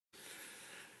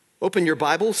Open your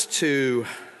Bibles to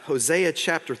Hosea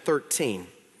chapter 13.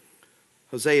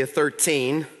 Hosea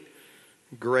 13,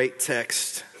 great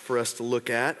text for us to look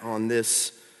at on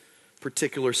this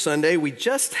particular Sunday. We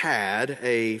just had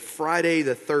a Friday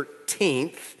the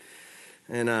 13th,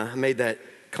 and I made that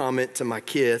comment to my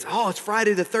kids, "Oh, it's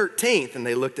Friday the 13th," and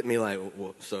they looked at me like,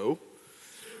 "Well, so?"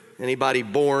 Anybody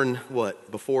born,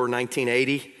 before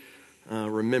 1980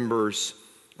 remembers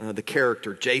the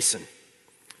character Jason.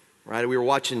 Right, we were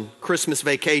watching Christmas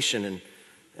Vacation,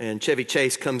 and Chevy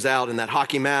Chase comes out in that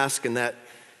hockey mask and that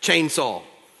chainsaw,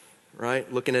 right,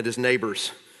 looking at his neighbors.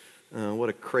 What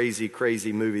a crazy,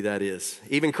 crazy movie that is.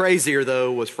 Even crazier,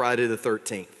 though, was Friday the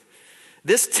 13th.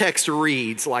 This text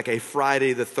reads like a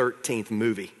Friday the 13th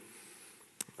movie.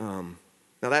 Now,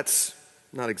 that's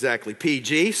not exactly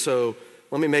PG, so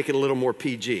let me make it a little more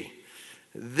PG.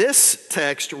 This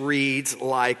text reads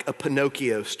like a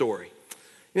Pinocchio story.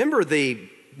 Remember the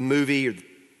movie,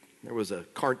 there was a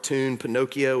cartoon,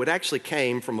 Pinocchio. It actually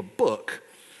came from a book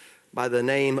by the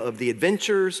name of The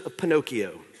Adventures of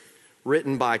Pinocchio,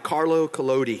 written by Carlo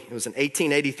Collodi. It was an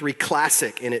 1883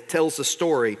 classic, and it tells the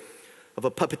story of a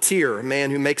puppeteer, a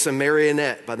man who makes a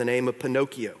marionette by the name of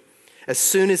Pinocchio. As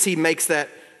soon as he makes that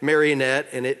marionette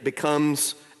and it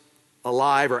becomes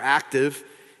alive or active,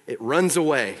 it runs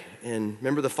away. And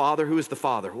remember the father? Who was the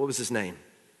father? What was his name?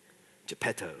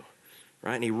 Geppetto.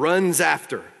 Right? And he runs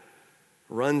after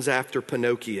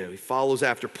Pinocchio. He follows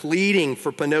after, pleading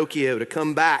for Pinocchio to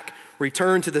come back,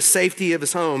 return to the safety of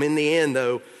his home. In the end,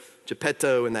 though,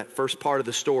 Geppetto, in that first part of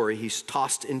the story, he's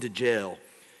tossed into jail.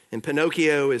 And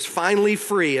Pinocchio is finally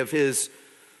free of his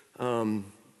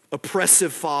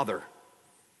oppressive father.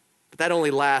 But that only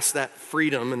lasts, that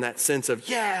freedom and that sense of,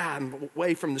 yeah, I'm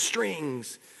away from the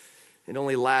strings. It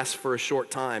only lasts for a short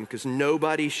time because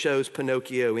nobody shows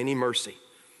Pinocchio any mercy.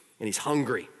 And he's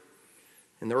hungry.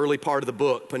 In the early part of the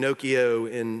book, Pinocchio,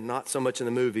 and not so much in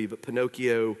the movie, but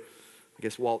Pinocchio, I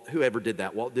guess whoever did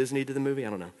that, Walt Disney did the movie? I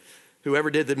don't know.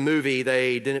 Whoever did the movie,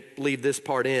 they didn't leave this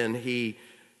part in. He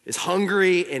is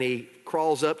hungry and he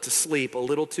crawls up to sleep a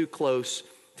little too close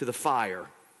to the fire.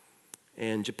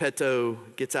 And Geppetto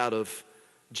gets out of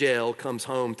jail, comes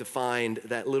home to find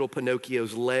that little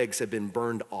Pinocchio's legs have been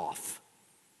burned off.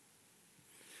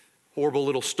 Horrible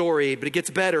little story, but it gets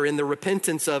better. In the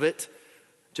repentance of it,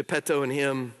 Geppetto and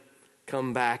him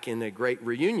come back in a great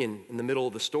reunion in the middle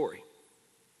of the story.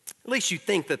 At least you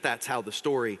think that that's how the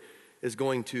story is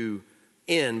going to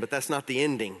end, but that's not the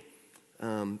ending.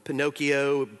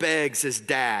 Pinocchio begs his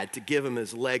dad to give him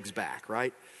his legs back,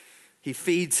 right? He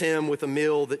feeds him with a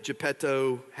meal that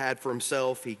Geppetto had for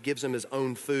himself. He gives him his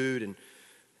own food, and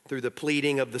through the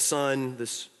pleading of the son,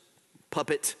 this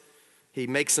puppet, he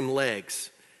makes him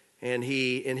legs. And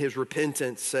he, in his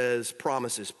repentance,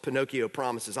 Pinocchio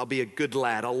promises, I'll be a good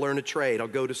lad, I'll learn a trade, I'll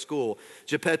go to school.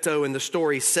 Geppetto in the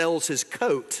story sells his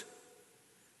coat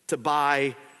to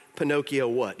buy Pinocchio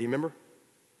what? Do you remember?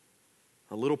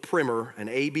 A little primer, an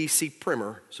ABC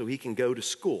primer, so he can go to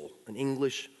school, an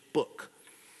English book.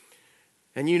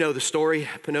 And you know the story,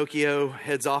 Pinocchio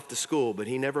heads off to school, but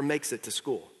he never makes it to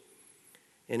school.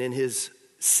 And in his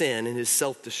sin, in his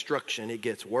self-destruction, it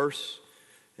gets worse,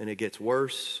 and it gets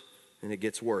worse, and it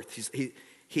gets worse.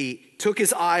 He took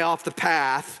his eye off the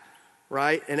path,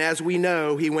 right? And as we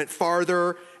know, he went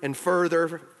farther and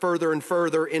further and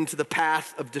further into the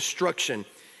path of destruction.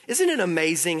 Isn't it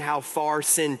amazing how far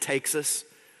sin takes us?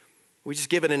 We just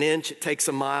give it an inch, it takes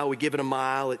a mile. We give it a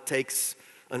mile, it takes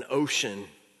an ocean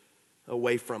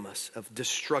away from us of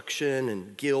destruction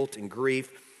and guilt and grief.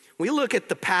 We look at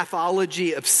the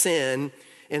pathology of sin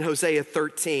in Hosea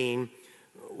 13.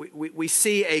 We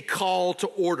see a call to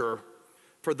order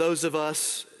for those of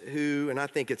us who, and I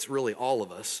think it's really all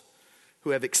of us,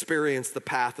 who have experienced the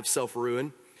path of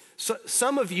self-ruin. So,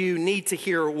 some of you need to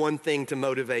hear one thing to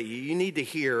motivate you. You need to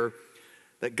hear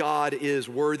that God is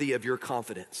worthy of your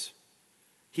confidence.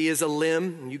 He is a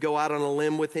limb, and you go out on a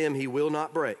limb with him, he will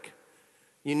not break.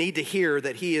 You need to hear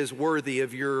that he is worthy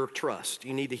of your trust.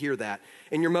 You need to hear that.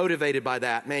 And you're motivated by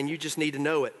that. Man, you just need to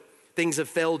know it. Things have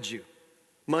failed you.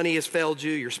 Money has failed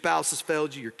you, your spouse has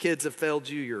failed you, your kids have failed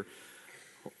you,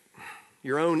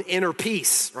 your own inner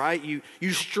peace, right?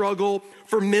 You struggle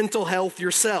for mental health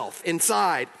yourself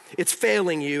inside. It's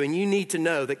failing you, and you need to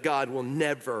know that God will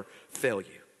never fail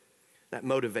you. That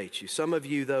motivates you. Some of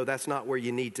you, though, that's not where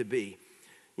you need to be.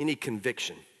 You need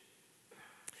conviction.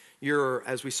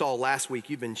 As we saw last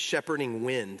week, you've been shepherding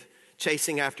wind,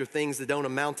 chasing after things that don't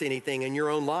amount to anything in your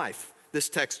own life. This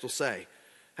text will say,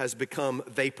 has become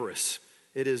vaporous.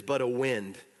 It is but a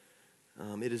wind.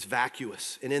 It is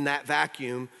vacuous. And in that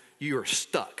vacuum, you are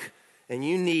stuck. And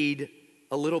you need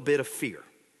a little bit of fear.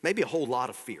 maybe a whole lot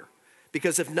of fear.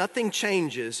 Because if nothing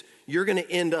changes, you're going to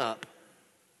end up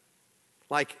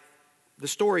like the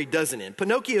story doesn't end.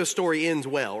 Pinocchio's story ends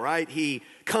well, right? He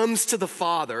comes to the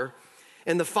father,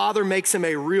 and the father makes him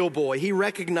a real boy. He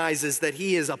recognizes that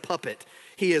he is a puppet.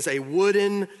 He is a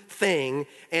wooden thing,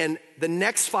 and the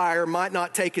next fire might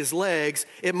not take his legs.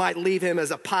 It might leave him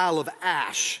as a pile of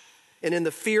ash. And in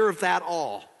the fear of that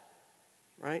all,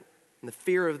 right? In the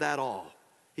fear of that all,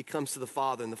 he comes to the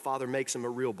father, and the father makes him a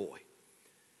real boy.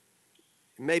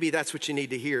 Maybe that's what you need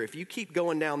to hear. If you keep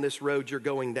going down this road, you're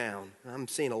going down. I'm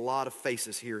seeing a lot of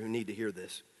faces here who need to hear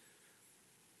this.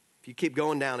 If you keep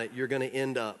going down it, you're going to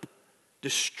end up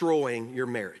destroying your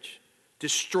marriage,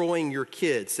 destroying your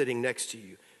kids sitting next to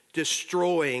you,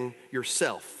 destroying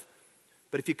yourself.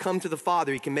 But if you come to the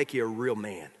Father, He can make you a real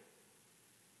man.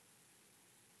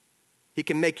 He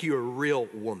can make you a real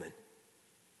woman.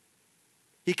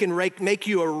 He can make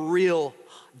you a real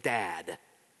dad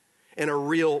and a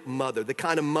real mother, the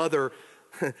kind of mother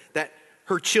that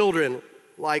her children,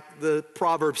 like the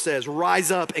proverb says,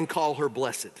 rise up and call her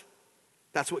blessed.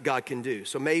 That's what God can do.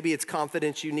 So maybe it's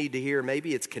confidence you need to hear,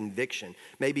 maybe it's conviction,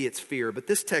 maybe it's fear, but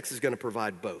this text is going to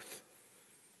provide both.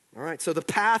 All right, so the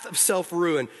path of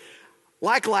self-ruin.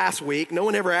 Like last week, no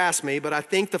one ever asked me, but I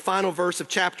think the final verse of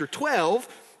chapter 12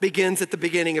 begins at the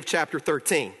beginning of chapter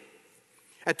 13.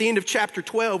 At the end of chapter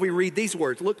 12, we read these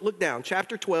words. Look down.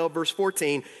 Chapter 12, verse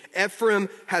 14. Ephraim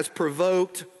has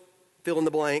provoked, fill in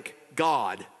the blank,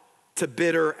 God to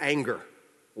bitter anger.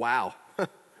 Wow. Have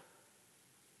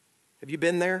you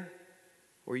been there?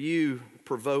 Where you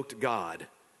provoked God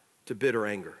to bitter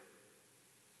anger?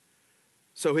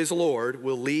 So His Lord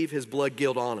will leave His blood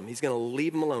guilt on him. He's going to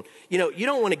leave him alone. You know, you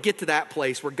don't want to get to that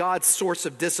place where God's source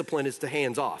of discipline is to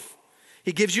hands off.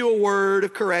 He gives you a word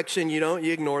of correction. You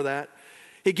ignore that.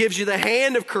 He gives you the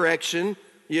hand of correction.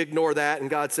 You ignore that, and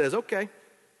God says, okay.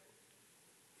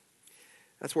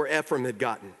 That's where Ephraim had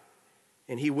gotten.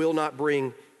 And he will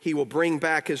bring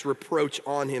back his reproach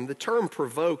on him. The term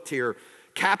provoked here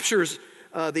captures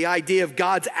the idea of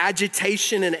God's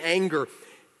agitation and anger.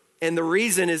 And the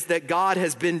reason is that God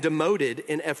has been demoted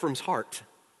in Ephraim's heart.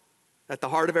 At the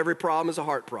heart of every problem is a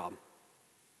heart problem.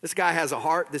 This guy has a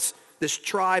heart, this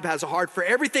tribe has a heart for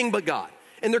everything but God.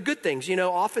 And they're good things.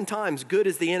 Oftentimes good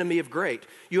is the enemy of great.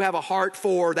 You have a heart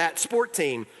for that sport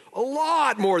team a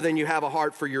lot more than you have a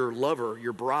heart for your lover,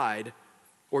 your bride,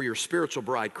 or your spiritual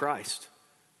bride, Christ.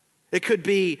 It could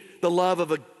be the love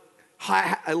of a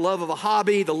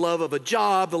hobby, the love of a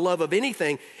job, the love of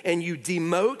anything, and you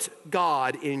demote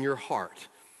God in your heart.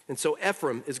 And so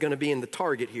Ephraim is going to be in the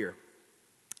target here.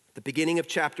 At the beginning of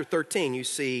chapter 13, you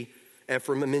see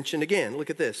Ephraim mentioned again. Look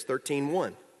at this,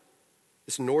 13:1.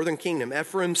 This northern kingdom,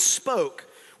 Ephraim spoke.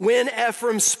 When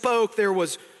Ephraim spoke, there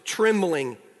was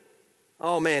trembling.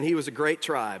 Oh man, he was a great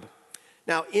tribe.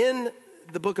 Now in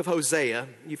the book of Hosea,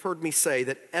 you've heard me say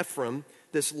that Ephraim,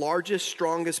 this largest,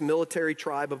 strongest military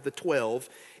tribe of the 12,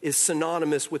 is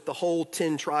synonymous with the whole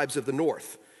 10 tribes of the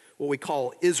north, what we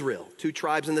call Israel. 2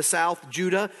 tribes in the south,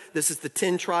 Judah. This is the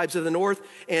 10 tribes of the north.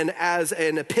 And as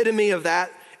an epitome of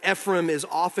that, Ephraim is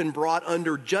often brought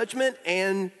under judgment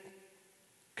and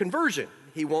conversion.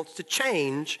 He wants to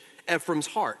change Ephraim's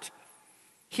heart.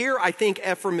 Here, I think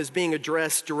Ephraim is being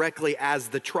addressed directly as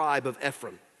the tribe of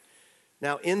Ephraim.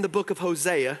 Now, in the book of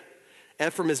Hosea,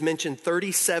 Ephraim is mentioned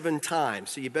 37 times,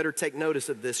 so you better take notice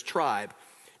of this tribe.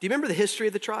 Do you remember the history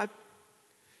of the tribe?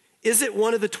 Is it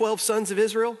one of the 12 sons of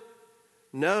Israel?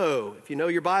 No. If you know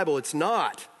your Bible, it's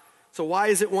not. So why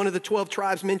is it one of the 12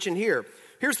 tribes mentioned here?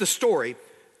 Here's the story.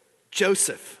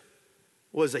 Joseph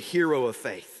was a hero of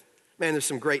faith. Man, there's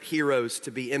some great heroes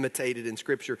to be imitated in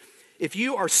Scripture. If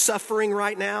you are suffering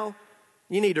right now,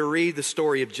 you need to read the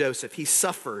story of Joseph. He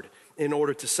suffered in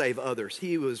order to save others.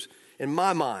 He was, in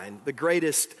my mind, the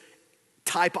greatest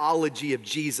typology of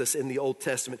Jesus in the Old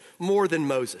Testament, more than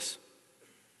Moses,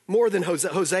 more than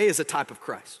Hosea. Hosea is a type of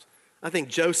Christ. I think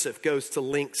Joseph goes to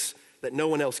lengths that no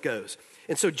one else goes.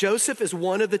 And so Joseph is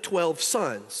one of the 12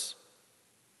 sons,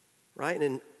 right? And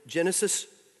in Genesis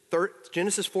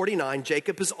 49,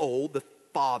 Jacob is old. The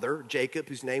father, Jacob,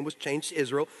 whose name was changed to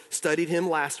Israel, studied him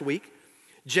last week.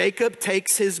 Jacob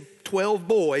takes his 12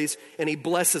 boys and he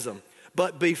blesses them.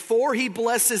 But before he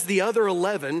blesses the other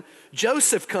 11,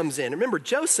 Joseph comes in. Remember,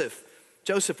 Joseph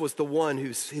was the one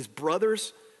whose his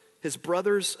brothers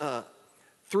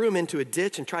threw him into a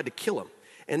ditch and tried to kill him.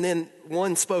 And then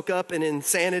one spoke up in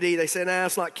insanity. They said,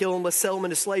 let's not kill him, let's sell him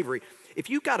into slavery. If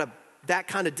you've got that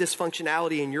kind of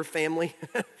dysfunctionality in your family,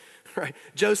 right?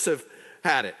 Joseph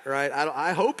had it, right?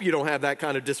 I hope you don't have that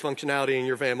kind of dysfunctionality in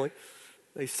your family.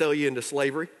 They sell you into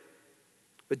slavery.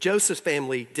 But Joseph's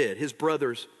family did. His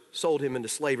brothers sold him into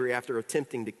slavery after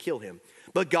attempting to kill him.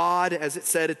 But God, as it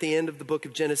said at the end of the book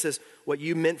of Genesis, what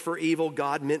you meant for evil,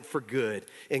 God meant for good.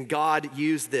 And God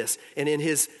used this. And in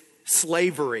his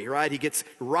slavery, right, he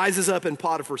rises up in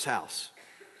Potiphar's house,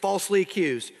 falsely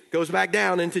accused, goes back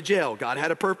down into jail. God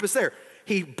had a purpose there.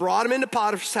 He brought him into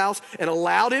Potiphar's house and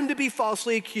allowed him to be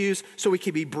falsely accused so he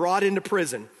could be brought into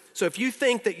prison. So if you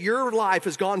think that your life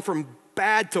has gone from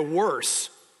bad to worse,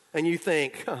 and you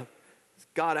think,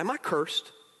 God, am I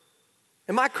cursed?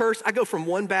 Am I cursed? I go from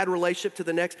one bad relationship to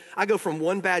the next. I go from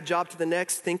one bad job to the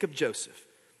next. Think of Joseph.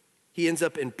 He ends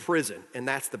up in prison, and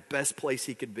that's the best place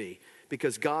he could be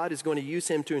because God is going to use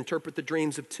him to interpret the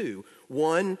dreams of two.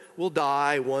 One will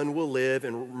die, one will live,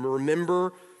 and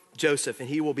remember Joseph, and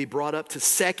he will be brought up to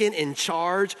second in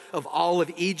charge of all of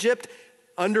Egypt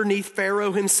underneath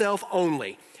Pharaoh himself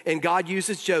only. And God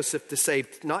uses Joseph to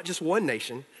save not just one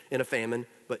nation in a famine,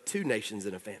 but two nations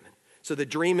in a famine. So the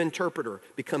dream interpreter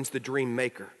becomes the dream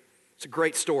maker. It's a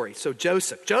great story. So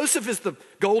Joseph is the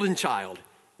golden child,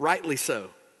 rightly so.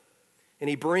 And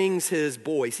he brings his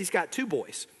boys. He's got two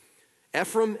boys,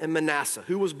 Ephraim and Manasseh.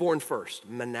 Who was born first?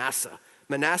 Manasseh.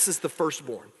 Manasseh's the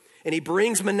firstborn. And he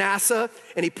brings Manasseh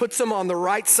and he puts him on the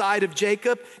right side of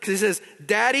Jacob because he says,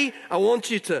 Daddy, I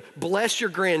want you to bless your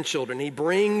grandchildren. He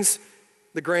brings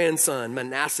the grandson,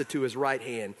 Manasseh, to his right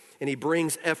hand. And he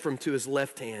brings Ephraim to his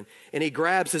left hand. And he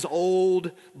grabs his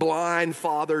old, blind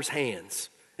father's hands.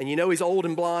 And you know he's old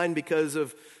and blind because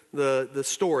of the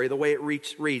story, the way it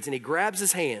reads. And he grabs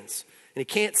his hands. And he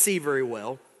can't see very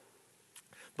well.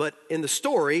 But in the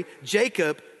story,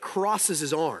 Jacob crosses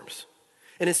his arms.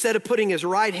 And instead of putting his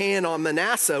right hand on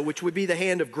Manasseh, which would be the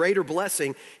hand of greater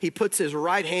blessing, he puts his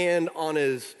right hand on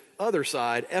his other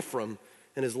side, Ephraim,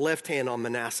 and his left hand on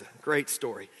Manasseh. Great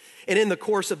story. And in the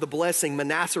course of the blessing,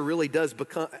 Ephraim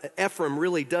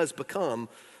really does become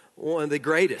one of the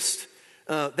greatest.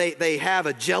 They have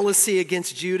a jealousy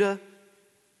against Judah,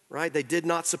 right? They did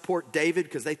not support David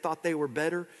because they thought they were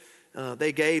better.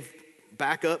 They gave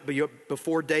back up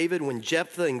before David when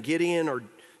Jephthah and Gideon are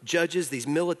judges, these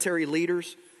military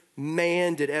leaders.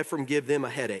 Man, did Ephraim give them a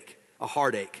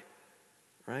heartache,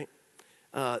 right?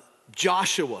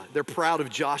 Joshua, they're proud of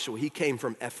Joshua. He came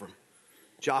from Ephraim.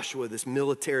 Joshua, this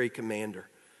military commander.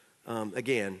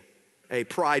 Again, a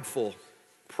prideful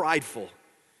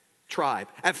tribe.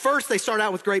 At first, they start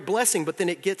out with great blessing, but then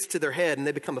it gets to their head and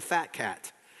they become a fat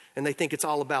cat. And they think it's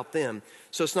all about them.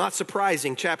 So it's not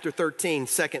surprising, chapter 13,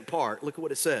 second part. Look at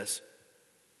what it says.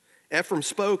 Ephraim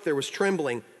spoke, there was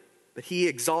trembling, but he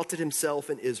exalted himself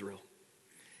in Israel.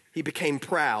 He became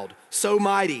proud, so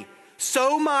mighty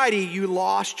you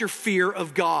lost your fear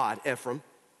of God, Ephraim.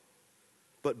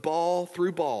 But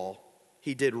through Baal,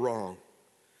 he did wrong.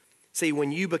 See,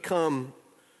 when you become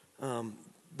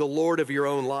the Lord of your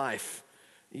own life,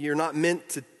 you're not meant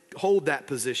to hold that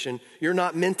position. You're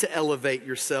not meant to elevate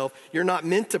yourself. You're not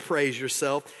meant to praise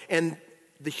yourself. And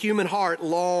the human heart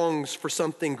longs for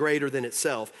something greater than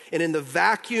itself. And in the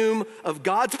vacuum of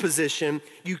God's position,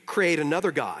 you create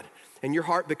another God. And your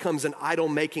heart becomes an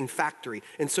idol-making factory.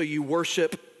 And so you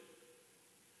worship,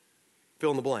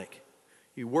 fill in the blank.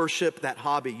 You worship that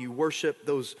hobby. You worship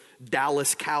those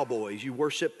Dallas Cowboys. You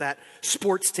worship that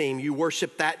sports team. You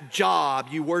worship that job.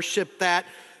 You worship that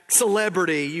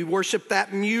celebrity. You worship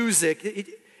that music.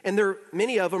 And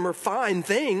many of them are fine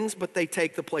things, but they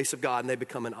take the place of God and they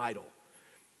become an idol.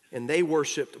 And they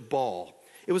worshiped Baal.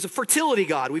 It was a fertility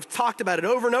god. We've talked about it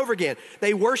over and over again.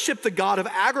 They worshiped the god of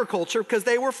agriculture because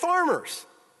they were farmers.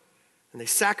 And they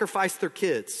sacrificed their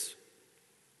kids.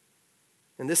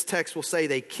 And this text will say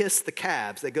they kiss the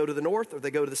calves. They go to the north or they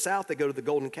go to the south. They go to the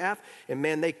golden calf. And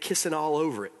man, they kissing all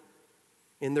over it.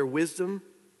 In their wisdom,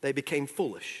 they became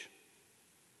foolish.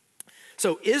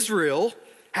 So Israel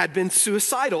had been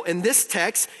suicidal. And this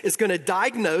text is going to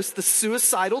diagnose the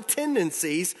suicidal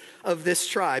tendencies of this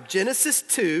tribe. Genesis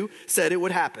 2 said it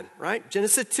would happen, right?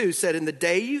 Genesis 2 said, in the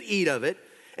day you eat of it,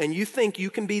 and you think you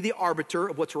can be the arbiter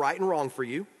of what's right and wrong for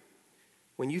you,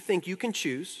 when you think you can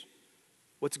choose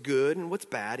what's good and what's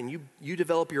bad, and you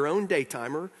develop your own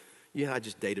daytimer. I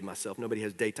just dated myself. Nobody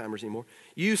has daytimers anymore.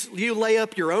 You lay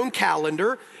up your own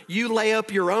calendar. You lay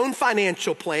up your own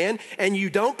financial plan, and you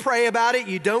don't pray about it.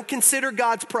 You don't consider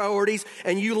God's priorities,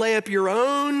 and you lay up your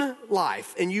own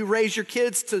life, and you raise your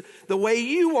kids to the way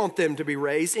you want them to be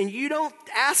raised, and you don't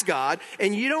ask God,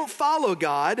 and you don't follow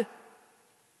God.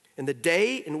 And the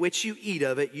day in which you eat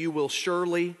of it, you will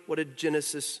surely, what did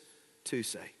Genesis 2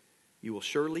 say? You will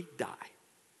surely die.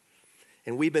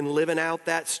 And we've been living out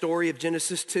that story of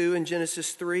Genesis 2 and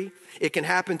Genesis 3. It can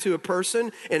happen to a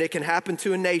person and it can happen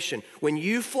to a nation. When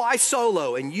you fly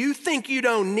solo and you think you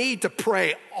don't need to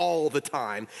pray all the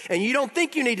time and you don't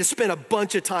think you need to spend a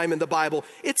bunch of time in the Bible,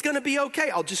 it's going to be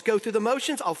okay. I'll just go through the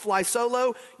motions. I'll fly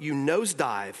solo. You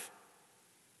nosedive.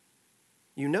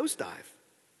 You nosedive.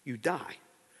 You die.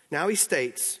 Now he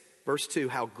states, verse 2,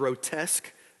 how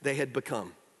grotesque they had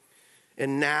become.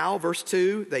 And now, verse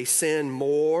 2, they sin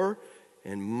more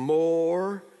and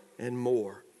more and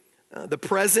more. The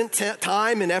present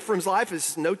time in Ephraim's life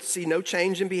is see no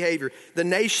change in behavior. The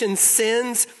nation's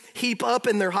sins heap up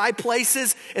in their high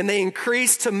places and they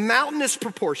increase to mountainous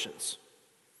proportions.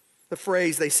 The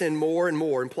phrase they sin more and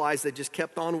more implies they just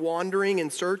kept on wandering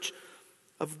in search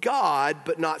of God,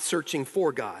 but not searching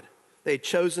for God. They had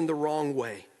chosen the wrong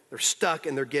way. They're stuck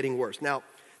and they're getting worse. Now,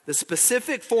 the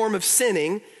specific form of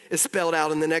sinning is spelled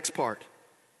out in the next part.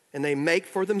 And they make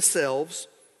for themselves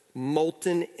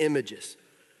molten images.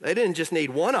 They didn't just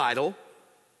need one idol.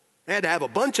 They had to have a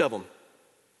bunch of them.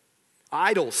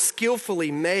 Idols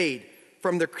skillfully made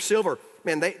from the silver.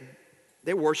 Man,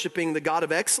 they're worshiping the God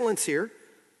of excellence here.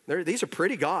 These are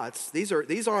pretty gods. These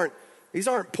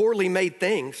aren't poorly made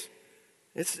things.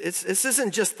 This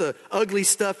isn't just the ugly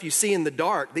stuff you see in the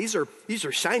dark. These are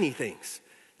shiny things.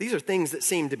 These are things that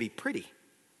seem to be pretty.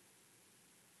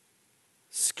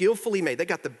 Skillfully made. They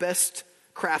got the best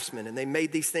craftsmen, and they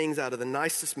made these things out of the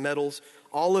nicest metals,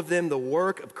 all of them the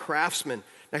work of craftsmen.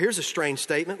 Now here's a strange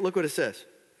statement. Look what it says.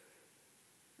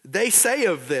 They say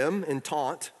of them in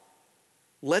taunt,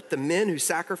 let the men who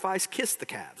sacrifice kiss the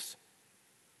calves.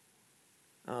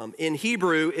 In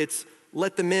Hebrew, it's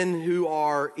let the men who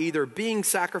are either being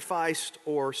sacrificed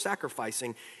or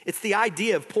sacrificing. It's the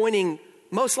idea of pointing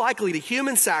most likely to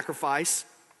human sacrifice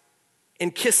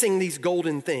and kissing these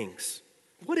golden things.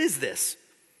 What is this?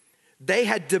 They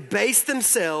had debased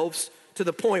themselves to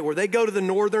the point where they go to the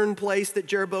northern place that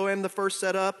Jeroboam the first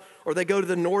set up, or they go to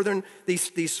the northern,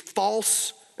 these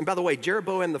false, and by the way,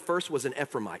 Jeroboam the first was an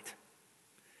Ephraimite.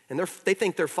 And they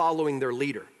think they're following their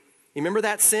leader. You remember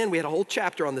that sin? We had a whole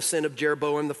chapter on the sin of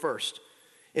Jeroboam the first.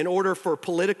 In order for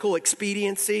political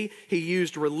expediency, he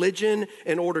used religion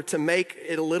in order to make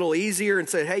it a little easier and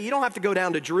say, hey, you don't have to go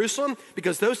down to Jerusalem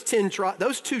because those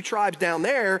two tribes down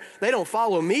there, they don't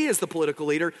follow me as the political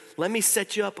leader. Let me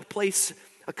set you up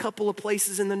a couple of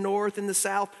places in the north and the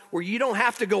south where you don't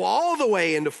have to go all the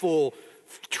way into full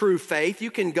true faith.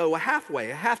 You can go a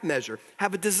halfway, a half measure,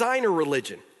 have a designer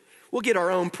religion. We'll get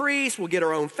our own priests, we'll get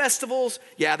our own festivals.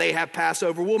 Yeah, they have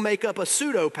Passover. We'll make up a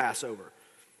pseudo Passover.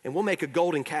 And we'll make a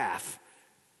golden calf.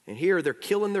 And here they're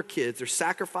killing their kids. They're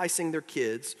sacrificing their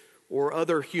kids or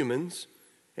other humans.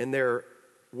 And they're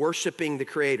worshiping the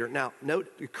creator. Now,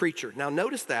 the creature. Now,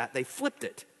 notice that. They flipped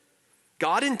it.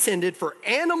 God intended for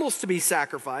animals to be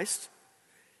sacrificed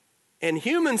and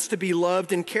humans to be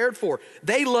loved and cared for.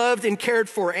 They loved and cared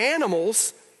for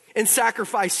animals and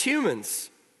sacrificed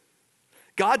humans.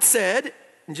 God said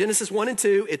in Genesis 1 and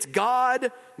 2, it's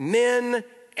God, men,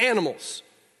 animals.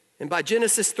 And by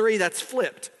Genesis 3, that's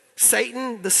flipped.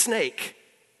 Satan, the snake,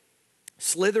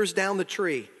 slithers down the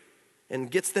tree and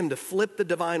gets them to flip the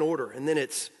divine order. And then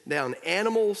it's down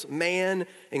animals, man,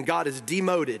 and God is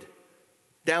demoted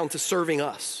down to serving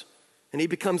us. And he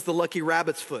becomes the lucky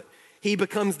rabbit's foot. He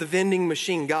becomes the vending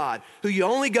machine God, who you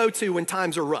only go to when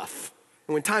times are rough.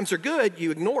 And when times are good,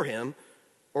 you ignore him,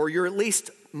 or you're at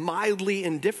least mildly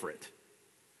indifferent.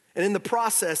 And in the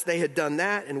process, they had done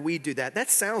that, and we do that. That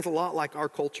sounds a lot like our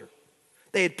culture.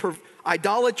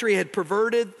 Idolatry had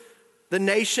perverted the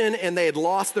nation, and they had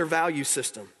lost their value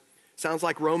system. Sounds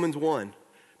like Romans 1.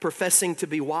 Professing to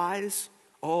be wise.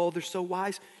 Oh, they're so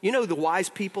wise. You know who the wise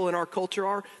people in our culture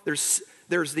are?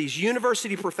 There's these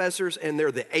university professors, and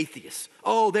they're the atheists.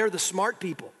 Oh, they're the smart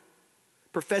people.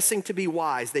 Professing to be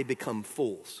wise, they become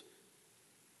fools.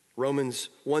 Romans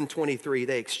 1:23,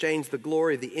 they exchanged the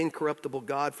glory of the incorruptible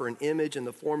God for an image in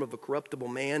the form of a corruptible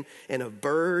man and of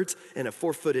birds and of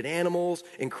four-footed animals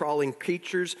and crawling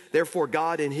creatures. Therefore,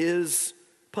 God in his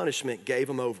punishment gave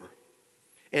them over.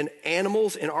 And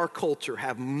animals in our culture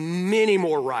have many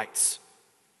more rights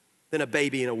than a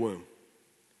baby in a womb.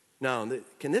 Now,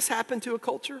 can this happen to a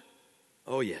culture?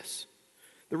 Oh, yes.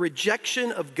 The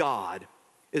rejection of God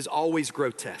is always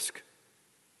grotesque.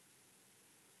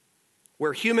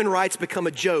 Where human rights become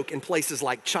a joke in places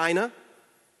like China,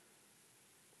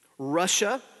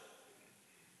 Russia,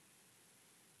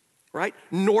 right?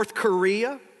 North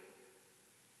Korea,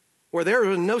 where there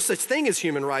is no such thing as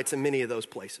human rights in many of those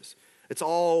places. It's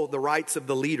all the rights of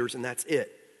the leaders, and that's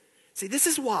it. See, this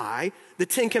is why the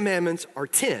 10 Commandments are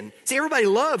 10. See, everybody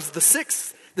loves the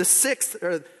sixth The sixth,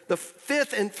 or the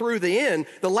fifth and through the end,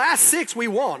 the last six we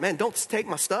want. Man, don't take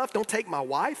my stuff. Don't take my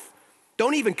wife.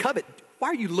 Don't even covet. Why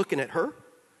are you looking at her?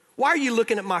 Why are you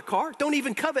looking at my car? Don't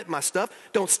even covet my stuff.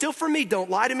 Don't steal from me. Don't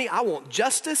lie to me. I want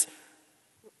justice.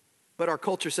 But our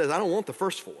culture says, I don't want the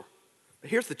first four. But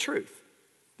here's the truth.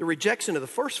 The rejection of the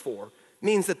first four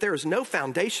means that there is no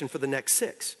foundation for the next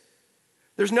six.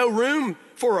 There's no room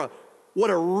for what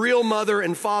a real mother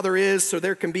and father is, so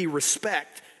there can be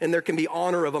respect and there can be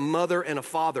honor of a mother and a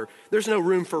father. There's no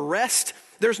room for rest.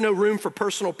 There's no room for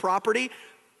personal property.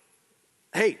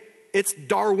 Hey, it's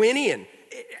Darwinian.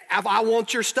 If I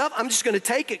want your stuff, I'm just going to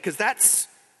take it because that's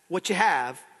what you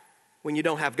have when you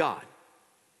don't have God.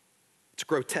 It's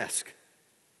grotesque.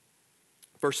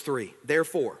 Verse 3,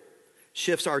 therefore,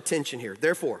 shifts our attention here.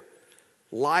 Therefore,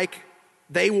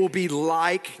 they will be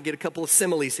like, get a couple of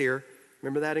similes here.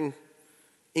 Remember that in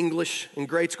English in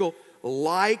grade school?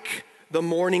 Like the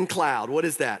morning cloud. What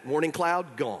is that? Morning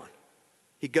cloud, gone.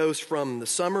 He goes from the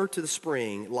summer to the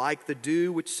spring, like the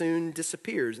dew which soon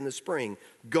disappears in the spring,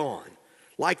 gone.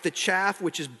 Like the chaff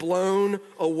which is blown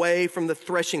away from the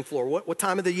threshing floor. What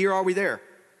time of the year are we there?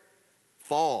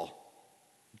 Fall.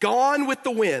 Gone with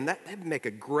the wind. That'd make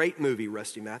a great movie,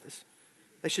 Rusty Mathis.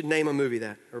 They should name a movie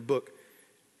that, or book.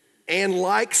 And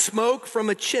like smoke from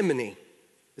a chimney.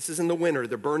 This is in the winter,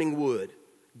 they're burning wood.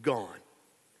 Gone.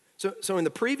 So in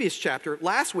the previous chapter,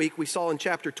 last week we saw in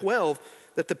chapter 12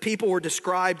 that the people were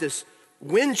described as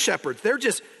wind shepherds.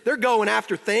 They're going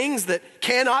after things that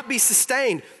cannot be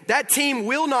sustained. That team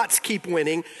will not keep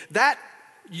winning. That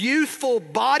youthful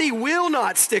body will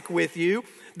not stick with you.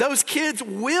 Those kids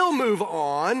will move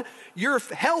on. Your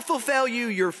health will fail you.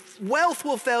 Your wealth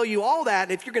will fail you. All that.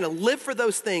 And if you're going to live for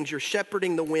those things, you're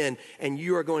shepherding the wind, and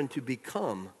you are going to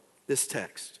become this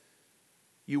text.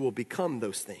 You will become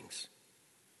those things.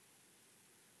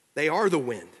 They are the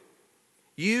wind.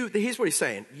 Here's what he's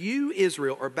saying. You,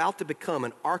 Israel, are about to become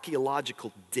an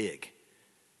archaeological dig.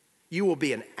 You will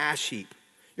be an ash heap.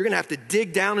 You're going to have to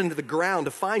dig down into the ground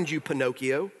to find you,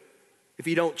 Pinocchio, if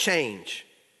you don't change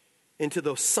into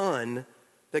the son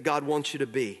that God wants you to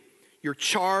be. Your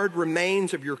charred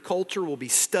remains of your culture will be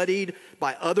studied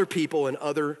by other people in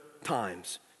other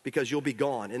times because you'll be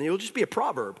gone. And it'll just be a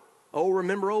proverb. Oh,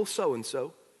 remember old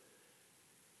so-and-so.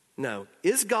 No.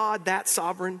 Is God that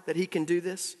sovereign that he can do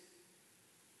this?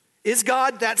 Is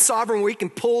God that sovereign where he can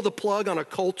pull the plug on a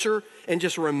culture and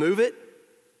just remove it?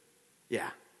 Yeah.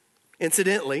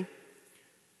 Incidentally,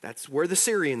 that's where the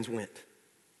Syrians went.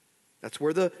 That's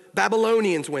where the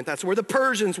Babylonians went. That's where the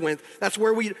Persians went. That's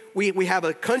where we have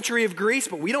a country of Greece,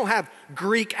 but we don't have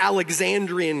Greek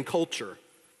Alexandrian culture.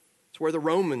 It's where the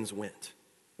Romans went.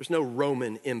 There's no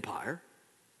Roman Empire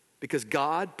because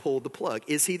God pulled the plug.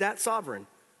 Is he that sovereign?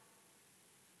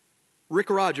 Rick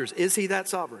Rogers, is he that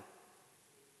sovereign?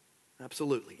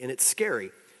 Absolutely. And it's scary.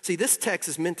 See, this text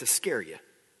is meant to scare you.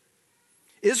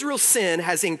 Israel's sin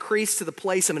has increased to the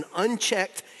place of an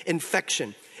unchecked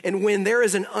infection. And when there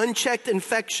is an unchecked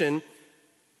infection,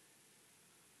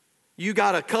 you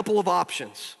got a couple of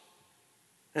options.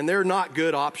 And they're not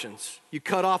good options. You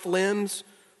cut off limbs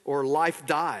or life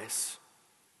dies.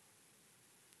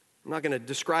 I'm not going to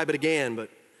describe it again, but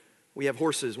we have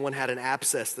horses. One had an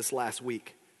abscess this last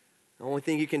week. The only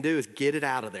thing you can do is get it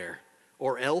out of there,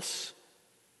 or else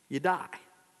you die.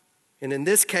 And in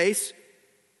this case,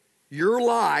 your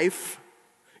life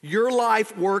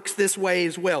works this way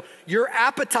as well. Your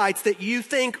appetites that you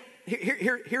think,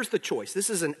 here's the choice.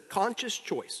 This is a conscious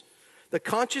choice. The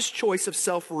conscious choice of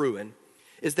self-ruin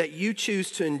is that you choose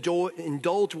to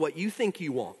indulge what you think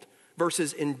you want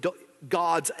versus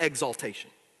God's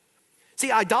exaltation. See,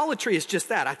 idolatry is just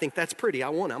that. I think that's pretty. I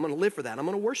want it. I'm going to live for that. I'm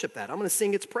going to worship that. I'm going to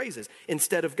sing its praises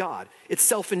instead of God. It's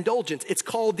self-indulgence. It's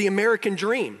called the American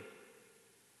dream.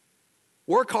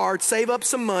 Work hard, save up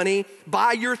some money,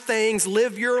 buy your things,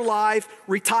 live your life,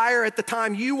 retire at the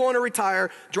time you want to retire,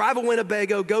 drive a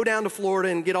Winnebago, go down to Florida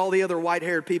and get all the other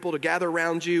white-haired people to gather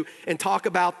around you and talk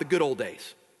about the good old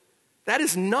days. That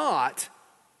is not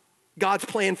God's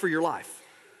plan for your life.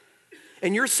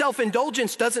 And your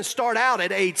self-indulgence doesn't start out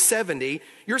at age 70.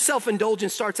 Your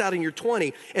self-indulgence starts out in your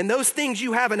 20. And those things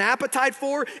you have an appetite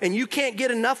for and you can't get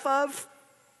enough of,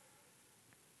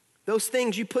 those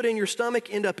things you put in your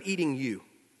stomach end up eating you.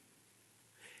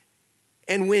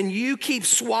 And when you keep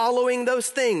swallowing those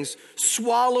things,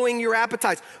 swallowing your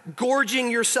appetites, gorging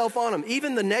yourself on them,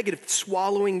 even the negative,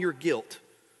 swallowing your guilt,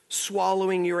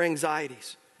 swallowing your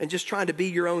anxieties, and just trying to be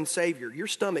your own savior, your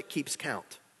stomach keeps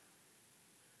count.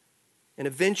 And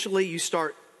eventually you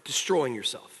start destroying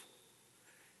yourself.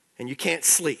 And you can't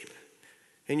sleep.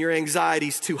 And your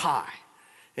anxiety's too high.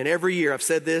 And every year, I've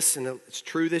said this, and it's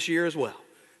true this year as well.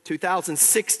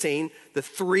 2016, the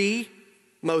three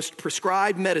most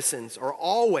prescribed medicines are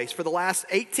always, for the last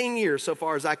 18 years so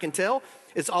far as I can tell,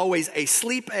 it's always a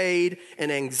sleep aid,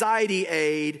 an anxiety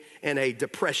aid, and a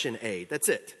depression aid. That's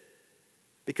it.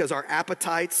 Because our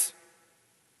appetites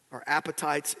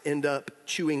end up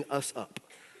chewing us up.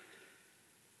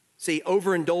 See,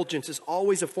 overindulgence is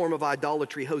always a form of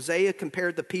idolatry. Hosea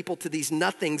compared the people to these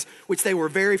nothings, which they were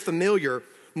very familiar.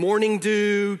 Morning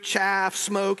dew, chaff,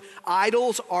 smoke.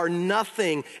 Idols are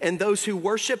nothing, and those who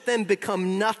worship them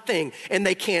become nothing. And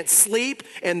they can't sleep,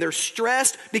 and they're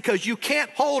stressed because you can't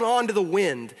hold on to the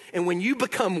wind. And when you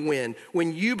become wind,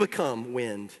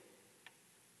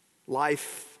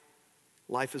 life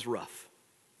is rough.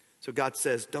 So God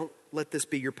says, don't let this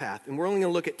be your path. And we're only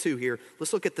going to look at two here.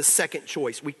 Let's look at the second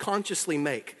choice we consciously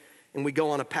make, and we go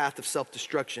on a path of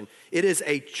self-destruction. It is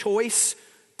a choice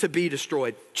to be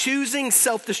destroyed. Choosing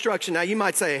self-destruction. Now you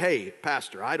might say, hey,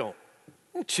 Pastor, I don't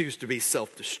choose to be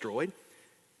self-destroyed.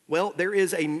 Well, there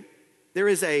is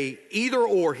a either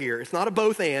or here. It's not a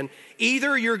both and.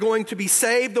 Either you're going to be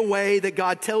saved the way that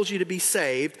God tells you to be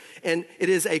saved, and it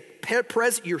is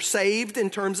you're saved in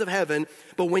terms of heaven,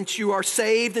 but once you are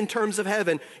saved in terms of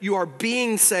heaven, you are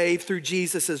being saved through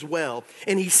Jesus as well.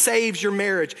 And he saves your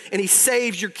marriage, and he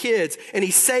saves your kids, and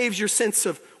he saves your sense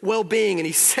of well-being, and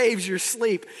he saves your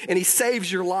sleep, and he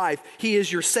saves your life. He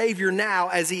is your Savior now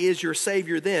as he is your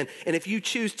Savior then. And if you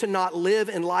choose to not live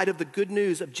in light of the good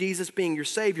news of Jesus being your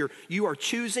Savior, you are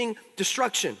choosing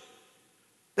destruction.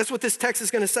 That's what this text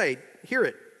is going to say. Hear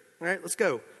it. All right, let's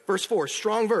go. Verse 4,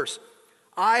 strong verse.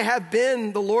 I have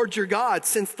been the Lord your God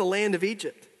since the land of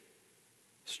Egypt.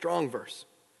 Strong verse.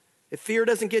 If fear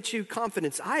doesn't get you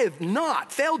confidence, I have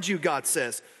not failed you, God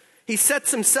says. He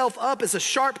sets himself up as a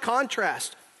sharp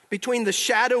contrast between the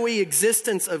shadowy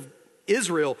existence of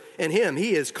Israel and him.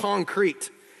 He is concrete.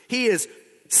 He is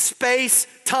space,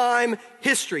 time,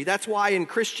 history. That's why in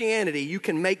Christianity you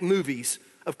can make movies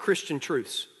of Christian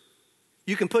truths.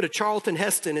 You can put a Charlton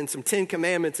Heston and some 10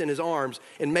 Commandments in his arms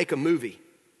and make a movie.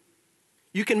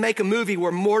 You can make a movie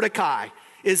where Mordecai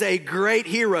is a great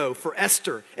hero for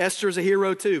Esther. Esther's a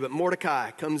hero too, but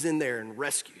Mordecai comes in there and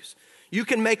rescues. You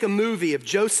can make a movie of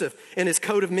Joseph and his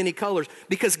coat of many colors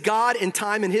because God in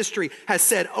time and history has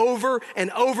said over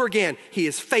and over again, he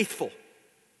is faithful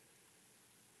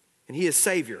and he is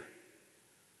Savior.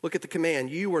 Look at the command.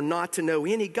 You are not to know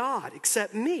any God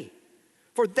except me.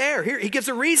 For here, he gives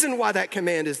a reason why that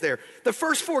command is there. The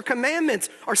first 4 commandments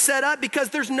are set up because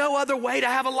there's no other way to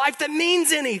have a life that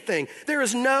means anything. There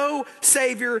is no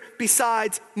Savior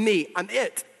besides me. I'm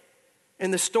it.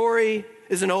 And the story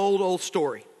is an old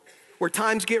story. Where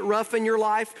times get rough in your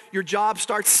life, your job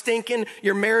starts stinking,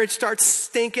 your marriage starts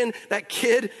stinking, that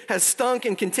kid has stunk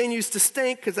and continues to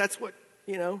stink because that's what,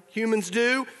 humans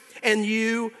do. And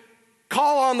you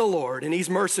call on the Lord and he's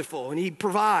merciful and he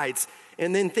provides.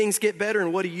 And then things get better,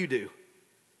 and what do? You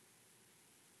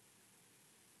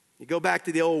go back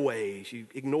to the old ways. You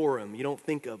ignore them. You don't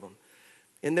think of them.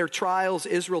 In their trials,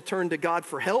 Israel turned to God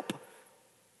for help.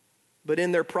 But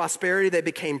in their prosperity, they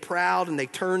became proud and they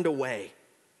turned away.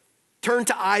 Turned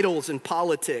to idols and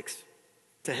politics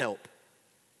to help.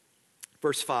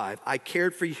 Verse 5, I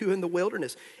cared for you in the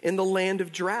wilderness, in the land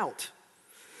of drought.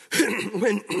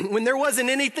 When there wasn't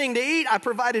anything to eat, I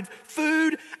provided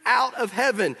food out of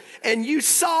heaven. And you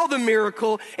saw the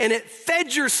miracle, and it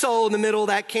fed your soul in the middle of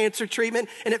that cancer treatment,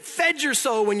 and it fed your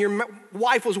soul when your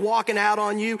wife was walking out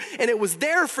on you, and it was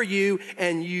there for you,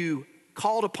 and you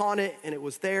called upon it, and it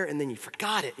was there, and then you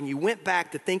forgot it, and you went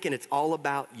back to thinking it's all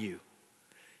about you.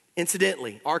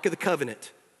 Incidentally, Ark of the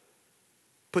Covenant.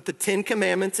 Put the 10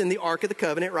 Commandments in the Ark of the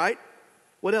Covenant, right?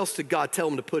 What else did God tell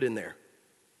them to put in there?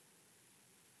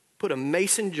 Put a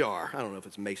mason jar. I don't know if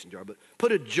it's a mason jar, but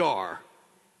put a jar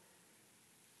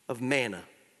of manna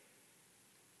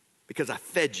because I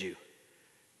fed you.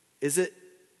 Is it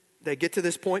they get to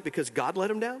this point because God let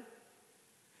them down?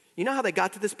 You know how they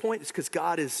got to this point? It's because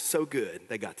God is so good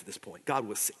they got to this point. God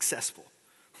was successful.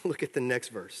 Look at the next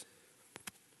verse.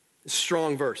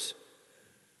 Strong verse.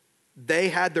 They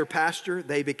had their pasture.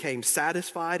 They became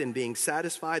satisfied, and being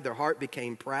satisfied, their heart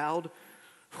became proud,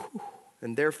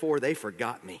 and therefore they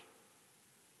forgot me.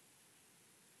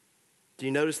 Do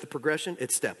you notice the progression?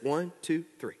 It's step 1, 2,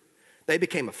 3. They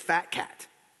became a fat cat.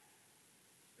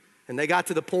 And they got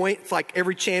to the point, it's like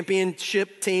every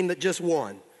championship team that just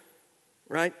won,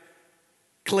 right?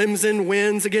 Clemson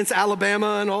wins against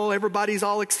Alabama and everybody's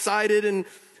all excited, and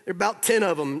there are about 10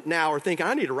 of them now are thinking,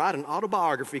 I need to write an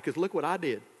autobiography because look what I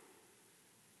did.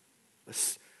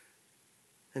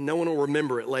 And no one will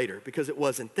remember it later because it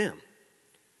wasn't them.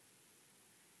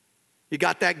 You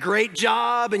got that great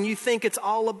job and you think it's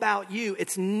all about you.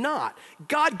 It's not.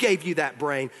 God gave you that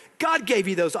brain. God gave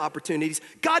you those opportunities.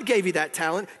 God gave you that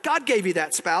talent. God gave you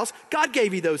that spouse. God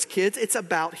gave you those kids. It's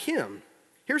about him.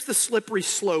 Here's the slippery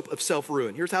slope of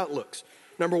self-ruin. Here's how it looks.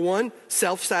 Number one,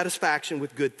 self-satisfaction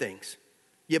with good things.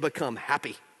 You become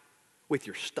happy with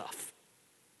your stuff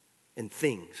and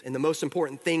things. And the most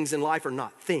important things in life are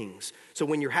not things. So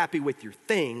when you're happy with your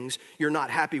things, you're not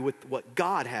happy with what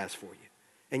God has for you.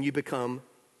 And you become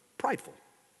prideful,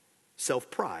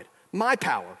 self-pride. My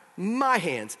power, my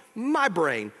hands, my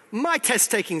brain, my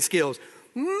test-taking skills,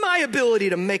 my ability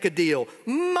to make a deal,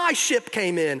 my ship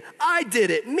came in, I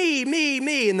did it,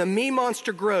 me, and the me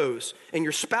monster grows. And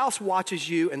your spouse watches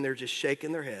you and they're just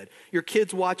shaking their head. Your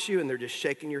kids watch you and they're just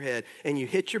shaking your head. And you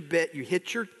hit your bit, you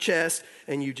hit your chest,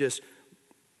 and you just,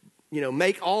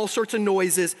 make all sorts of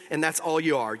noises, and that's all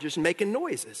you are, just making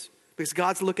noises. Because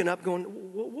God's looking up going,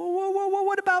 whoa,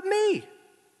 what about me?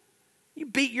 You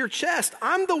beat your chest.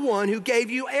 I'm the one who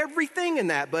gave you everything in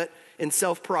that. But in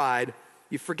self-pride,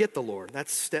 you forget the Lord.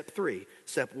 That's step 3.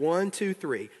 Step 1, 2,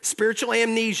 3. Spiritual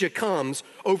amnesia comes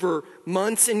over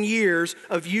months and years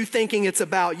of you thinking it's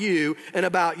about you and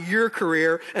about your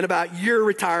career and about your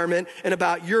retirement and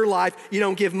about your life. You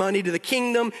don't give money to the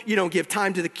kingdom. You don't give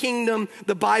time to the kingdom.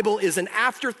 The Bible is an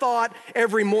afterthought.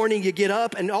 Every morning you get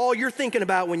up and all you're thinking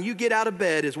about when you get out of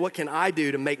bed is, what can I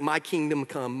do to make my kingdom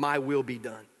come, my will be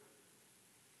done?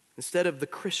 Instead of the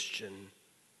Christian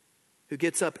who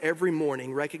gets up every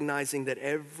morning recognizing that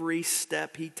every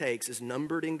step he takes is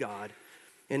numbered in God,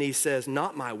 and he says,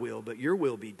 not my will, but your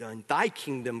will be done. Thy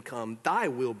kingdom come, thy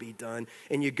will be done.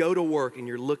 And you go to work and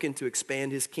you're looking to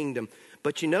expand his kingdom.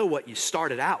 But you know what you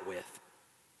started out with?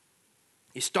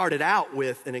 You started out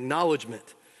with an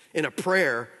acknowledgement in a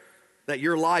prayer that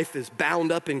your life is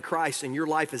bound up in Christ and your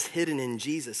life is hidden in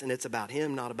Jesus, and it's about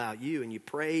him, not about you. And you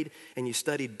prayed and you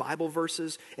studied Bible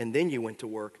verses, and then you went to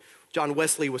work. John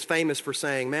Wesley was famous for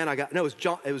saying,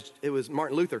 it was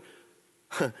Martin Luther.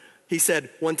 He said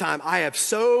one time, I have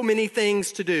so many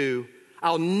things to do,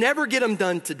 I'll never get them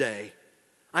done today.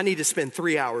 I need to spend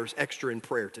 3 hours extra in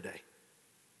prayer today.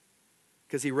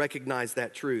 Because he recognized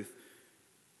that truth.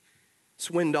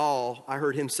 Swindoll, I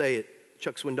heard him say it,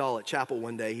 Chuck Swindoll at chapel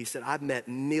one day, he said, I've met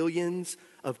millions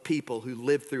of people who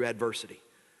lived through adversity,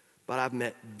 but I've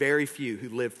met very few who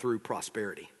lived through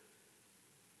prosperity.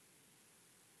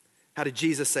 How did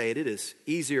Jesus say it? It is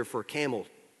easier for a camel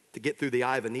to get through the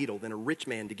eye of a needle than a rich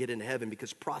man to get into heaven,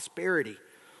 because prosperity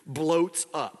bloats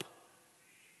up.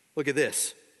 Look at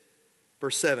this,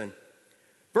 verse 7.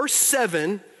 Verse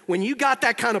 7, when you got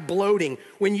that kind of bloating,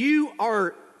 when you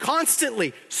are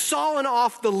constantly sawing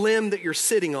off the limb that you're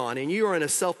sitting on and you are in a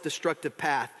self-destructive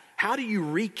path, how do you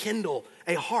rekindle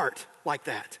a heart like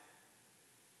that?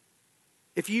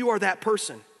 If you are that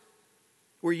person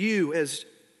where you, as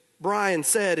Brian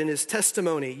said in his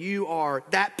testimony, you are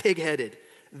that pig-headed,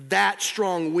 that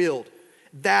strong-willed,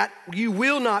 that you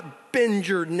will not bend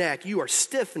your neck, you are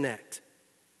stiff-necked.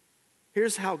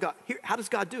 Here's how does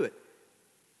God do it?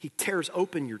 He tears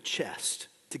open your chest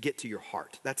to get to your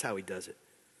heart. That's how he does it.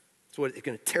 That's what it's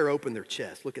going to tear open their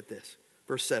chest. Look at this.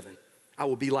 Verse 7. I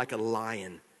will be like a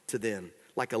lion to them,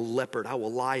 like a leopard. I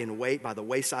will lie in wait by the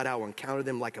wayside. I will encounter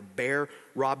them like a bear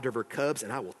robbed of her cubs,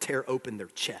 and I will tear open their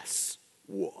chests.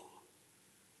 Whoa.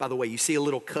 By the way, you see a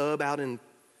little cub out in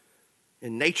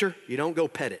nature, you don't go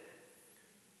pet it,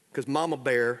 because mama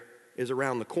bear is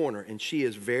around the corner, and she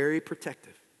is very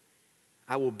protective.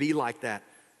 I will be like that.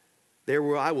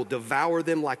 I will devour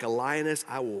them like a lioness.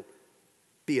 I will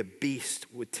be a beast,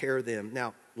 would tear them.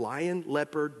 Now, lion,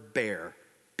 leopard, bear,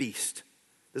 beast.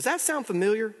 Does that sound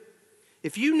familiar?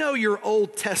 If you know your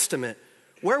Old Testament,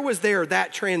 where was there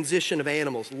that transition of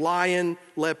animals? Lion,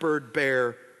 leopard,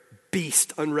 bear,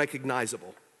 beast,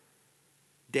 unrecognizable.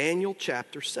 Daniel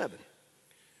chapter 7.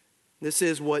 This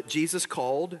is what Jesus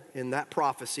called in that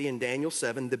prophecy in Daniel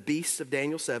 7, the beasts of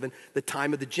Daniel 7, the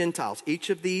time of the Gentiles. Each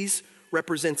of these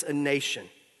represents a nation.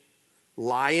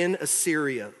 Lion,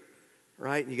 Assyria,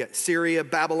 right? You got Syria,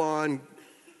 Babylon,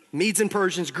 Medes and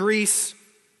Persians, Greece,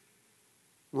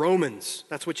 Romans.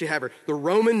 That's what you have here. The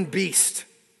Roman beast.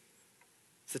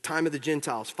 It's the time of the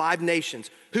Gentiles. 5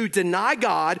 nations who deny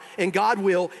God, and God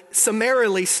will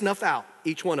summarily snuff out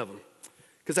each one of them.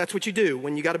 Because that's what you do.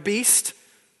 When you got a beast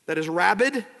that is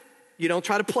rabid, you don't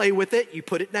try to play with it, you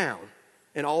put it down.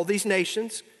 And all these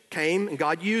nations came, and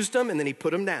God used them, and then he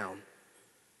put them down.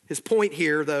 His point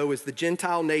here, though, is the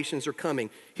Gentile nations are coming.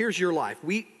 Here's your life.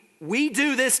 We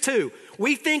do this too.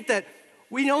 We think that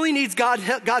We only need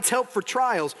God's help for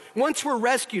trials. Once we're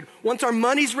rescued, once our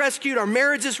money's rescued, our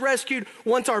marriage is rescued,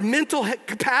 once our mental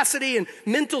capacity and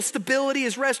mental stability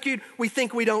is rescued, we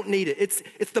think we don't need it.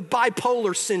 It's the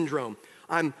bipolar syndrome.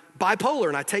 I'm bipolar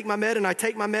and I take my med and I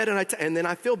take my med and then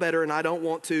I feel better and I don't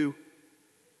want to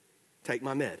take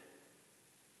my med.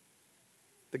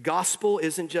 The gospel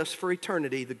isn't just for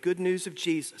eternity. The good news of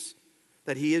Jesus,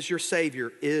 that he is your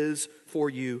Savior, is for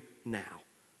you now.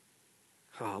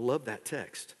 Oh, I love that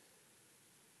text.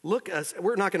 We'll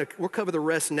cover the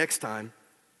rest next time.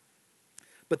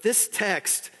 But this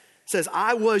text says,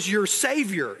 I was your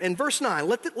Savior. And verse 9,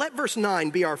 let verse 9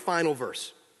 be our final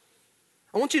verse.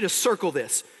 I want you to circle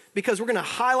this because we're going to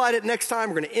highlight it next time.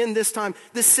 We're going to end this time.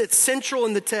 This sits central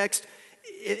in the text.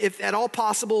 If at all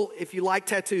possible, if you like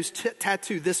tattoos,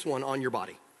 tattoo this one on your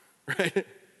body. Right?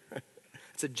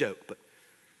 It's a joke, but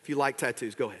if you like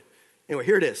tattoos, go ahead. Anyway,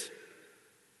 here it is.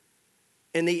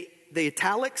 And the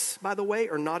italics, by the way,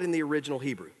 are not in the original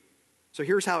Hebrew. So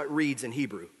here's how it reads in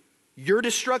Hebrew. Your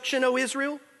destruction, O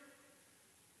Israel,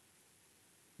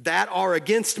 that are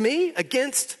against me,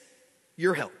 against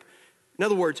your help. In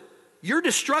other words, your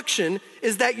destruction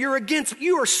is that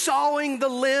you are sawing the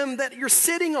limb that you're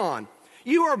sitting on.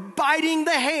 You are biting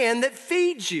the hand that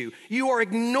feeds you. You are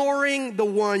ignoring the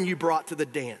one you brought to the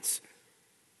dance.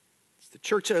 The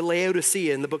church of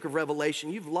Laodicea in the book of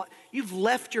Revelation, you've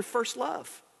left your first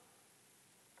love.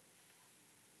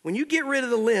 When you get rid of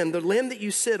the limb that you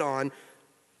sit on,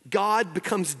 God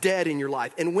becomes dead in your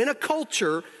life. And when a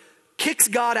culture kicks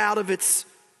God out of its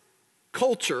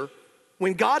culture,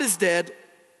 when God is dead,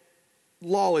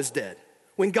 law is dead.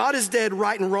 When God is dead,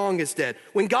 right and wrong is dead.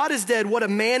 When God is dead, what a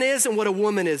man is and what a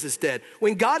woman is dead.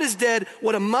 When God is dead,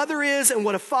 what a mother is and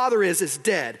what a father is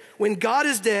dead. When God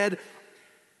is dead,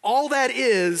 all that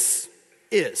is.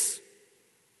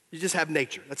 You just have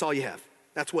nature. That's all you have.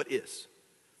 That's what is.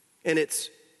 And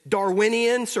it's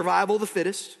Darwinian survival of the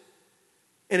fittest.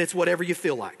 And it's whatever you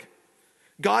feel like.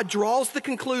 God draws the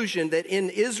conclusion that in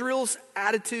Israel's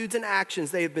attitudes and actions,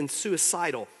 they have been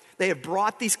suicidal. They have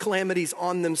brought these calamities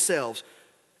on themselves.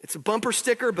 It's a bumper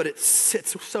sticker, but it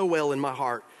sits so well in my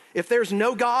heart. If there's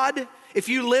no God, if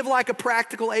you live like a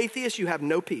practical atheist, you have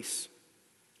no peace.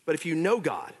 But if you know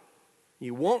God,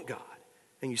 you want God,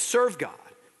 and you serve God,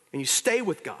 and you stay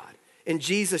with God. In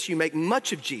Jesus, you make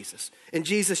much of Jesus. In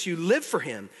Jesus, you live for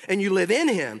him, and you live in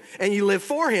him, and you live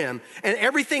for him. And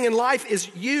everything in life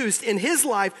is used in his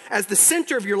life as the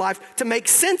center of your life to make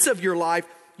sense of your life.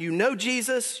 You know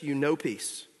Jesus, you know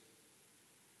peace.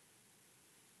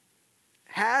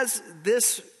 Has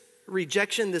this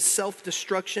rejection, this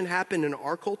self-destruction happened in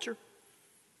our culture?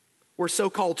 Where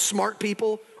so-called smart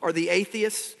people are the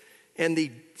atheists, and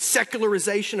the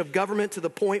secularization of government to the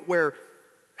point where,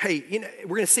 hey,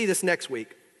 we're going to see this next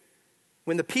week.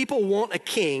 When the people want a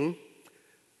king,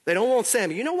 they don't want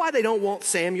Samuel. You know why they don't want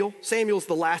Samuel? Samuel's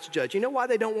the last judge. You know why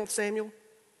they don't want Samuel?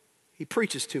 He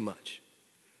preaches too much.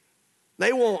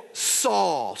 They want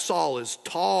Saul. Saul is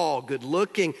tall, good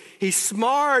looking. He's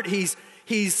smart. He's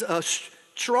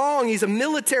strong. He's a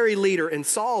military leader. And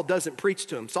Saul doesn't preach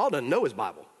to him. Saul doesn't know his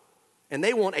Bible. And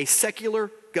they want a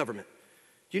secular government.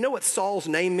 Do you know what Saul's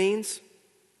name means?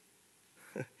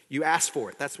 You asked for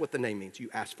it. That's what the name means. You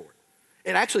asked for it.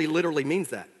 It actually literally means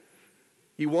that.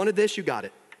 You wanted this, you got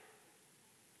it.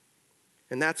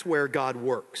 And that's where God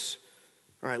works.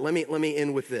 All right, let me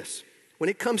end with this. When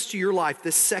it comes to your life,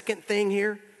 this second thing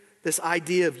here, this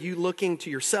idea of you looking to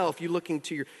yourself, you looking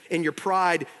to in your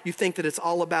pride, you think that it's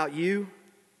all about you.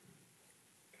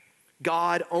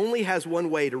 God only has one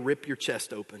way to rip your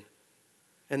chest open.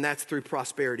 And that's through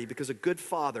prosperity, because a good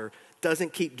father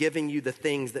doesn't keep giving you the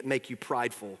things that make you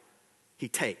prideful. He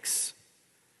takes.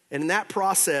 And in that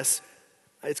process,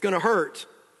 it's going to hurt.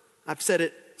 I've said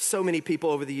it so many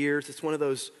people over the years. It's one of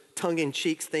those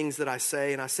tongue-in-cheek things that I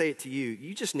say, and I say it to you.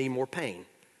 You just need more pain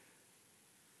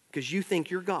because you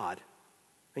think you're God,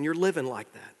 and you're living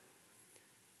like that.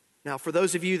 Now, for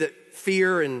those of you that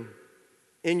fear and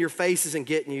in your face isn't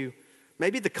getting you,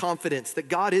 maybe the confidence that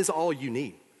God is all you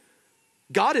need.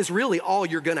 God is really all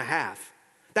you're going to have.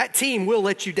 That team will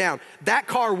let you down. That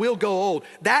car will go old.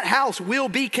 That house will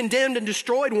be condemned and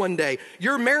destroyed one day.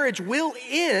 Your marriage will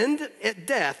end at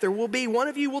death. There will be one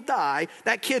of you will die.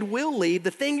 That kid will leave. The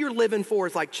thing you're living for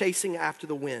is like chasing after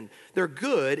the wind. They're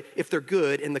good if they're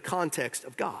good in the context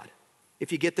of God,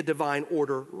 if you get the divine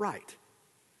order right.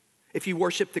 If you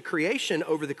worship the creation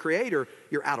over the creator,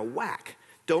 you're out of whack.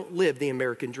 Don't live the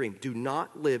American dream. Do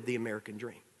not live the American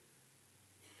dream.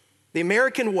 The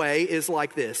American way is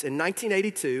like this. In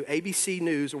 1982, ABC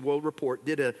News or World Report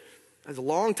did it was a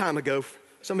long time ago.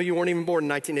 Some of you weren't even born in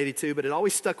 1982, but it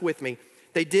always stuck with me.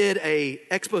 they did a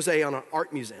expose on an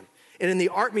art museum. And in the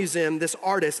art museum, this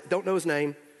artist, don't know his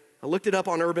name, I looked it up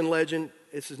on Urban Legend.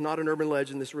 This is not an urban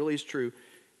legend, this really is true.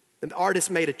 The artist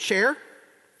made a chair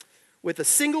with a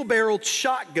single-barreled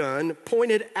shotgun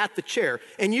pointed at the chair.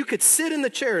 And you could sit in the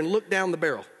chair and look down the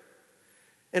barrel.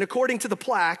 And according to the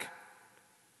plaque,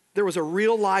 there was a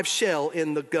real live shell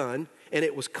in the gun, and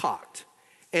it was cocked.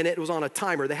 And it was on a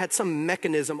timer. They had some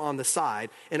mechanism on the side.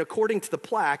 And according to the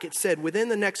plaque, it said, within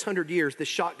the next 100 years, the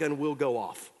shotgun will go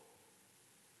off.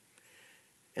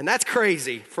 And that's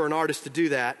crazy for an artist to do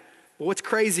that. But what's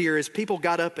crazier is people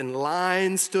got up in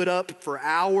lines, stood up for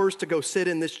hours to go sit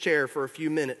in this chair for a few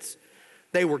minutes.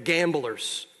 They were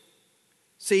gamblers.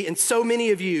 See, and so many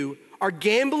of you are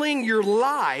gambling your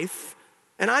life,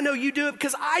 and I know you do it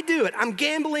because I do it. I'm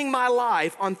gambling my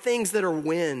life on things that are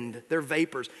wind, they're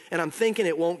vapors, and I'm thinking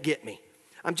it won't get me.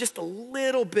 I'm just a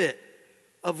little bit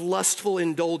of lustful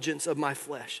indulgence of my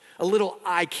flesh, a little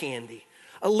eye candy,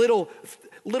 a little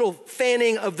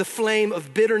fanning of the flame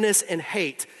of bitterness and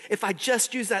hate. If I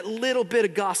just use that little bit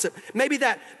of gossip, maybe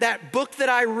that book that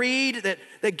I read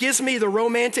that gives me the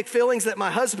romantic feelings that my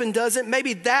husband doesn't,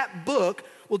 maybe that book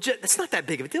will it's not that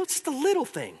big of a deal, it's just a little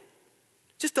thing.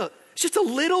 Just a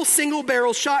little single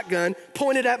barrel shotgun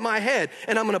pointed at my head.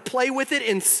 And I'm gonna play with it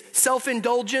in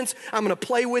self-indulgence. I'm gonna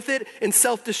play with it in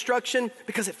self-destruction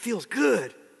because it feels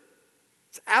good.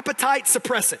 It's appetite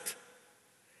suppressant.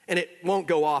 And it won't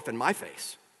go off in my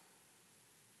face.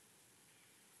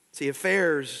 See,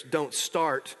 affairs don't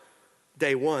start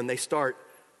day one, they start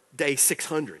day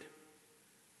 600.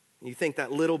 And you think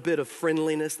that little bit of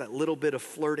friendliness, that little bit of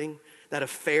flirting, that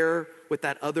affair with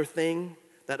that other thing,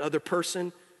 that other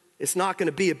person, it's not going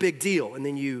to be a big deal. And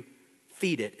then you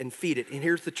feed it and feed it. And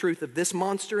here's the truth of this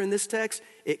monster in this text.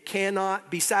 It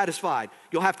cannot be satisfied.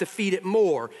 You'll have to feed it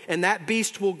more, and that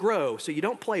beast will grow. So you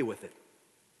don't play with it.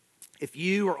 If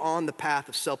you are on the path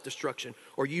of self-destruction,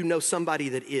 or you know somebody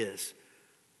that is,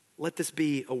 let this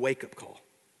be a wake-up call.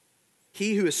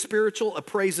 He who is spiritual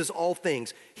appraises all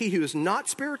things. He who is not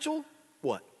spiritual,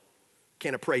 what?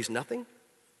 Can appraise nothing?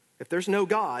 If there's no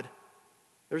God,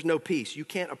 there's no peace. You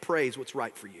can't appraise what's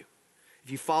right for you.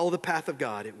 If you follow the path of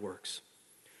God, it works.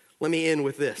 Let me end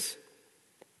with this.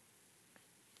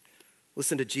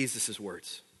 Listen to Jesus'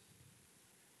 words.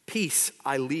 Peace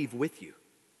I leave with you.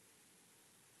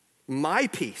 My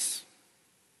peace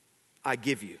I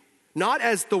give you. Not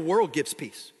as the world gives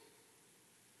peace.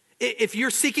 If you're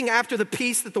seeking after the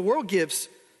peace that the world gives,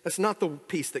 that's not the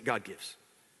peace that God gives.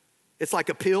 It's like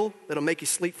a pill that'll make you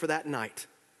sleep for that night,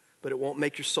 but it won't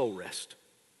make your soul rest.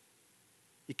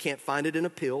 You can't find it in a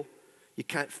pill. You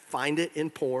can't find it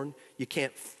in porn. You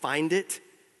can't find it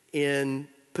in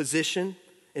position,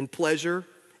 in pleasure,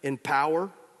 in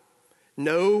power.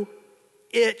 No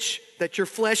itch that your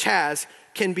flesh has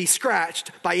can be scratched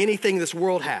by anything this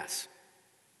world has.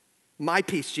 My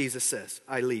peace, Jesus says,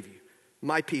 I leave you.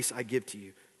 My peace I give to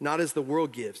you. Not as the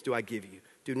world gives do I give you.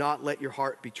 Do not let your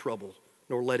heart be troubled,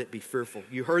 nor let it be fearful.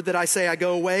 You heard that I say I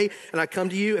go away and I come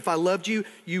to you. If I loved you,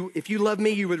 if you love me,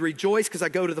 you would rejoice because I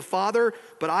go to the Father.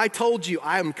 But I told you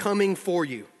I am coming for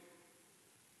you.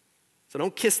 So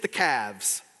don't kiss the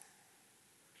calves.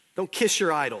 Don't kiss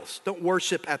your idols. Don't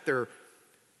worship at their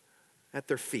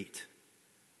feet.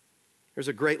 There's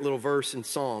a great little verse in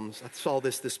Psalms. I saw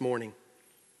this morning.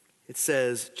 It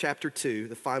says, chapter 2,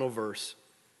 the final verse.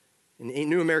 In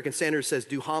New American Standard, it says,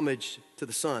 do homage to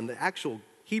the Son. The actual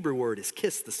Hebrew word is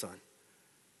kiss the Son.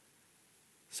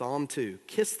 Psalm 2,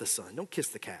 kiss the Son. Don't kiss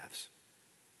the calves.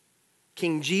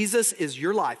 King Jesus is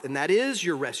your life, and that is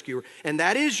your rescuer, and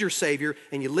that is your Savior,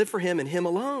 and you live for Him and Him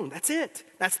alone. That's it.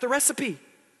 That's the recipe.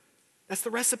 That's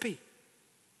the recipe.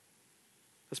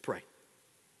 Let's pray.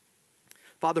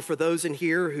 Father, for those in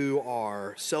here who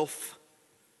are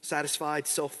self-satisfied,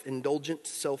 self-indulgent,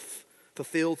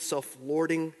 self-fulfilled,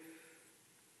 self-lording,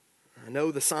 I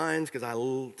know the signs because I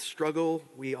struggle.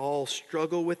 We all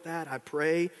struggle with that. I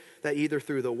pray that either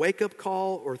through the wake-up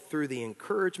call or through the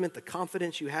encouragement, the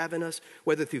confidence you have in us,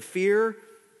 whether through fear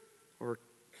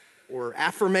or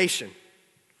affirmation,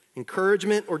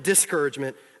 encouragement or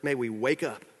discouragement, may we wake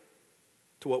up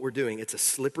to what we're doing. It's a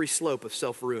slippery slope of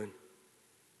self-ruin.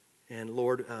 And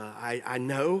Lord, I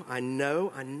know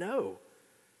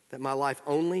that my life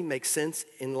only makes sense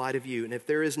in light of you. And if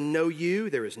there is no you,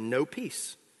 there is no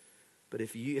peace. But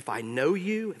if I know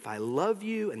you, if I love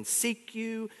you and seek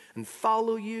you and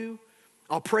follow you,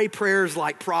 I'll pray prayers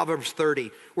like Proverbs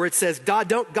 30, where it says, God,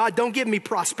 don't give me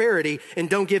prosperity and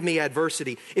don't give me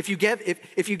adversity. If you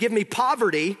give me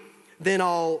poverty, then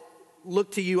I'll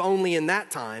look to you only in that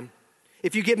time.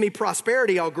 If you give me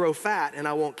prosperity, I'll grow fat and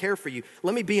I won't care for you.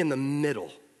 Let me be in the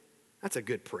middle. That's a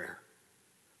good prayer.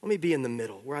 Let me be in the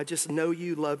middle where I just know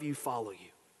you, love you, follow you.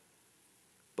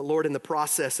 But Lord, in the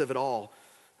process of it all,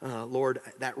 Lord,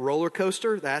 that roller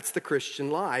coaster, that's the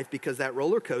Christian life, because that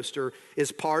roller coaster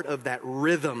is part of that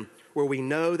rhythm where we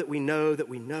know that we know that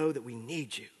we know that we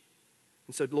need you.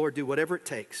 And so, Lord, do whatever it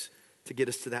takes to get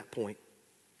us to that point.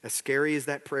 As scary as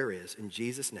that prayer is, in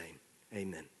Jesus' name,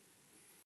 amen.